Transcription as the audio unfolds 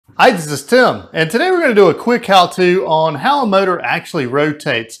Hi, this is Tim, and today we're going to do a quick how-to on how a motor actually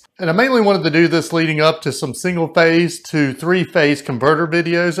rotates. And I mainly wanted to do this leading up to some single-phase to three-phase converter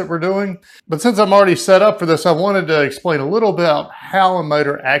videos that we're doing. But since I'm already set up for this, I wanted to explain a little bit about how a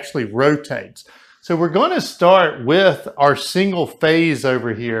motor actually rotates. So we're going to start with our single-phase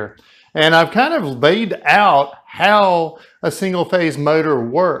over here. And I've kind of laid out how a single-phase motor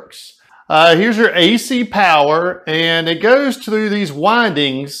works. Here's your AC power, and it goes through these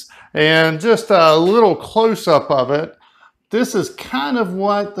windings, and just a little close-up of it. This is kind of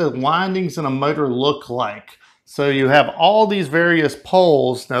what the windings in a motor look like. So you have all these various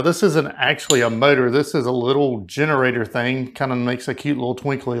poles. Now this isn't actually a motor, this is a little generator thing, kind of makes a cute little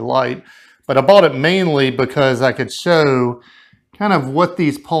twinkly light. But I bought it mainly because I could show kind of what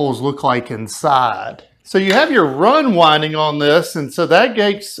these poles look like inside. So you have your run winding on this, and so that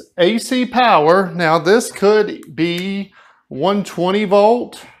gets AC power. Now this could be 120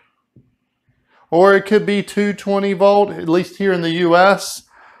 volt, or it could be 220 volt, at least here in the US.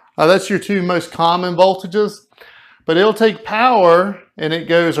 That's your two most common voltages. But it'll take power, and it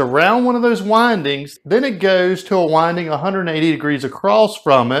goes around one of those windings, then it goes to a winding 180 degrees across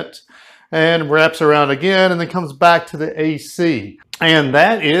from it, and wraps around again, and then comes back to the AC. And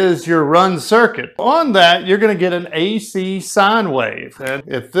that is your run circuit. On that, you're going to get an AC sine wave. And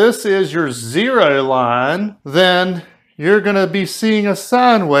if this is your zero line, then you're going to be seeing a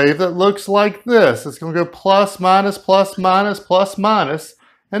sine wave that looks like this. It's going to go plus, minus, plus, minus, plus, minus.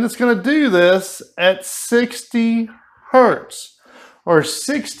 And it's going to do this at 60 hertz, or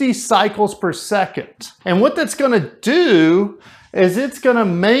 60 cycles per second. And what that's going to do is it's going to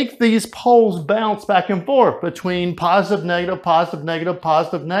make these poles bounce back and forth between positive, negative, positive, negative,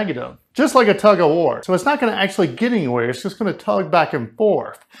 positive, negative. Just like a tug of war. So it's not going to actually get anywhere. It's just going to tug back and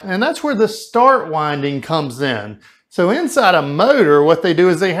forth. And that's where the start winding comes in. So inside a motor, what they do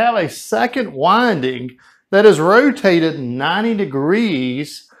is they have a second winding that is rotated 90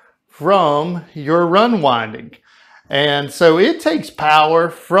 degrees from your run winding. And so it takes power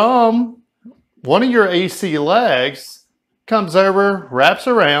from one of your AC legs, comes over, wraps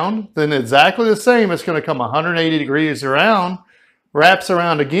around, then exactly the same, it's going to come 180 degrees around, wraps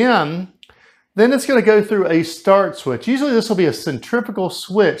around again, then it's going to go through a start switch. Usually this will be a centrifugal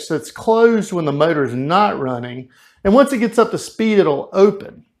switch that's closed when the motor is not running, and once it gets up to speed, it'll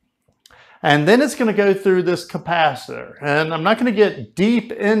open. And then it's going to go through this capacitor. And I'm not going to get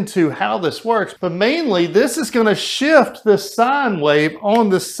deep into how this works, but mainly this is going to shift the sine wave on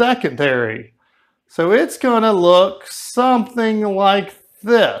the secondary. So it's going to look something like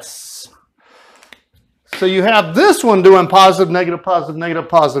this. So you have this one doing positive, negative, positive, negative,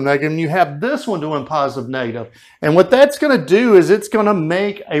 positive, negative, and you have this one doing positive, negative. And what that's going to do is it's going to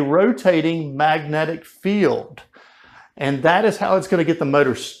make a rotating magnetic field. And that is how it's going to get the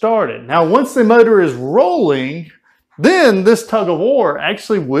motor started. Now, once the motor is rolling, then this tug of war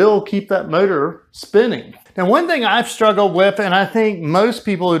actually will keep that motor spinning. Now, one thing I've struggled with, and I think most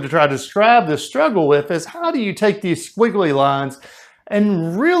people who try to describe this struggle with, is how do you take these squiggly lines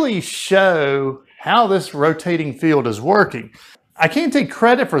and really show how this rotating field is working? I can't take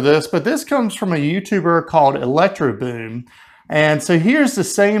credit for this, but this comes from a YouTuber called Electroboom. And so here's the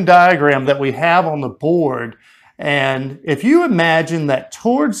same diagram that we have on the board. And if you imagine that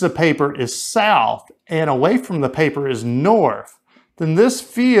towards the paper is south and away from the paper is north, then this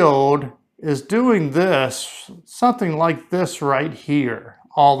field is doing this, something like this right here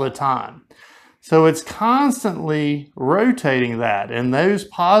all the time. So it's constantly rotating that, and those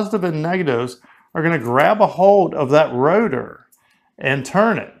positive and negatives are going to grab a hold of that rotor and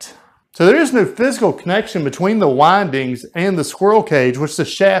turn it. So there is no physical connection between the windings and the squirrel cage, which the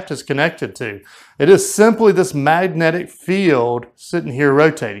shaft is connected to. It is simply this magnetic field sitting here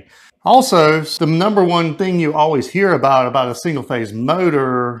rotating. Also, the number one thing you always hear about a single-phase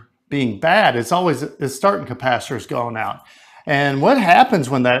motor being bad, it's always the starting capacitors going out. And what happens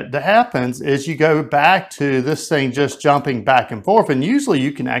when that happens is you go back to this thing just jumping back and forth, and usually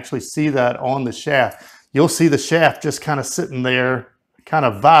you can actually see that on the shaft. You'll see the shaft just kind of sitting there, kind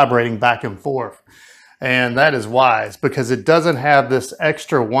of vibrating back and forth. And that is why. It's because it doesn't have this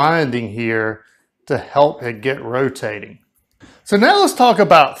extra winding here to help it get rotating. So now let's talk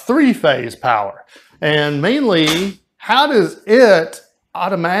about three-phase power. And mainly, how does it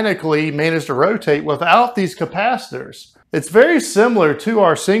automatically manage to rotate without these capacitors? It's very similar to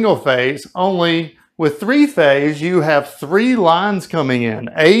our single phase, only with three phase, you have three lines coming in.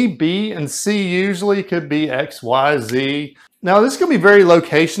 A, B, and C usually could be X, Y, Z. Now this is going to be very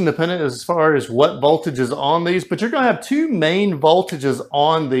location dependent as far as what voltage is on these, but you're going to have two main voltages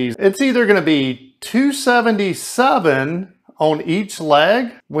on these. It's either going to be 277 on each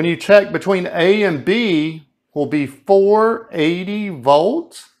leg, when you check between A and B, will be 480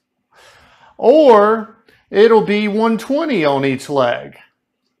 volts, or it'll be 120 on each leg.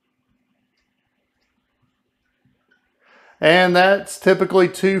 And that's typically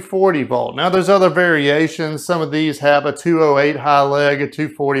 240 volt. Now there's other variations. Some of these have a 208 high leg, a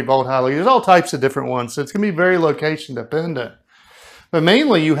 240 volt high leg. There's all types of different ones. So it's gonna be very location dependent. But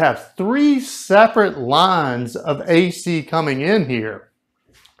mainly you have 3 separate lines of AC coming in here.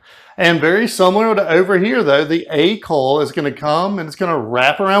 And very similar to over here though, the A coil is gonna come and it's gonna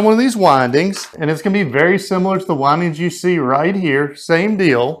wrap around one of these windings, and it's gonna be very similar to the windings you see right here, same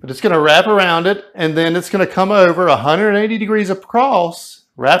deal, but it's gonna wrap around it, and then it's gonna come over 180 degrees across,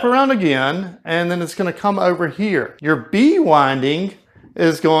 wrap around again, and then it's gonna come over here. Your B winding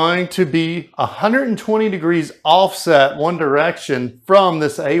is going to be 120 degrees offset one direction from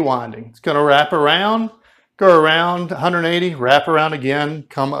this A winding. It's gonna wrap around, go around 180, wrap around again,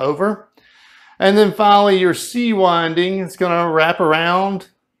 come over. And then finally your C winding is gonna wrap around,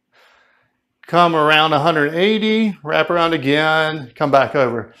 come around 180, wrap around again, come back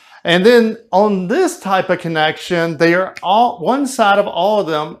over. And then on this type of connection, they are all, one side of all of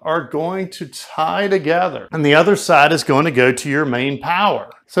them are going to tie together, and the other side is going to go to your main power.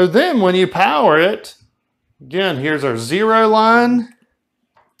 So then when you power it, again, here's our 0 line.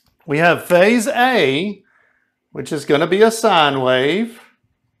 We have phase A, which is going to be a sine wave.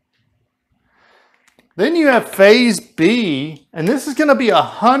 Then you have phase B, and this is going to be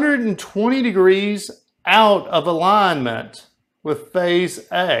 120 degrees out of alignment with phase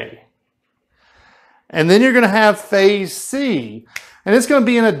A. And then you're going to have phase C, and it's going to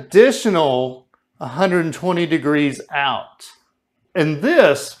be an additional 120 degrees out. And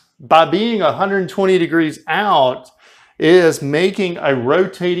this, by being 120 degrees out, is making a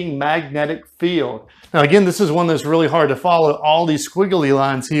rotating magnetic field. Now again, this is one that's really hard to follow all these squiggly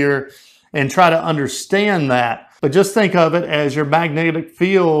lines here and try to understand that. But just think of it as your magnetic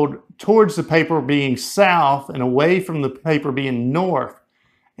field towards the paper being south and away from the paper being north.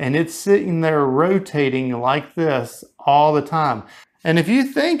 And it's sitting there rotating like this all the time. And if you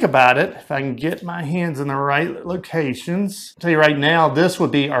think about it, if I can get my hands in the right locations, I'll tell you right now, this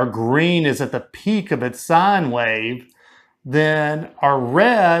would be our green is at the peak of its sine wave. Then our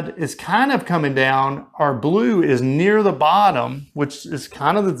red is kind of coming down. Our blue is near the bottom, which is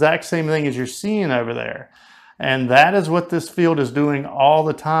kind of the exact same thing as you're seeing over there. And that is what this field is doing all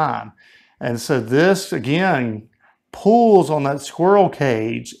the time. And so this, again, pulls on that squirrel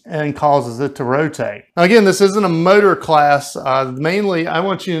cage and causes it to rotate. Now again, this isn't a motor class. Mainly, I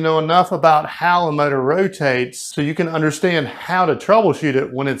want you to know enough about how a motor rotates so you can understand how to troubleshoot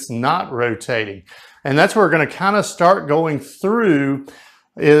it when it's not rotating. And that's where we're going to kind of start going through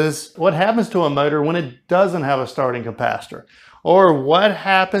is what happens to a motor when it doesn't have a starting capacitor, or what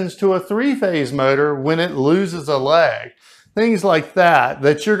happens to a 3-phase motor when it loses a leg. Things like that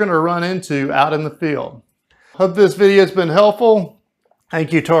that you're going to run into out in the field. Hope this video has been helpful.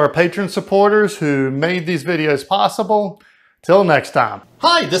 Thank you to our patron supporters who made these videos possible. Till next time.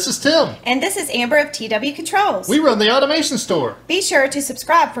 Hi, this is Tim. And this is Amber of TW Controls. We run the automation store. Be sure to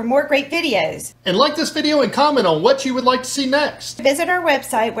subscribe for more great videos. And like this video and comment on what you would like to see next. Visit our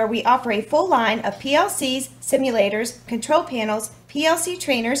website where we offer a full line of PLCs, simulators, control panels, PLC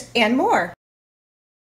trainers, and more.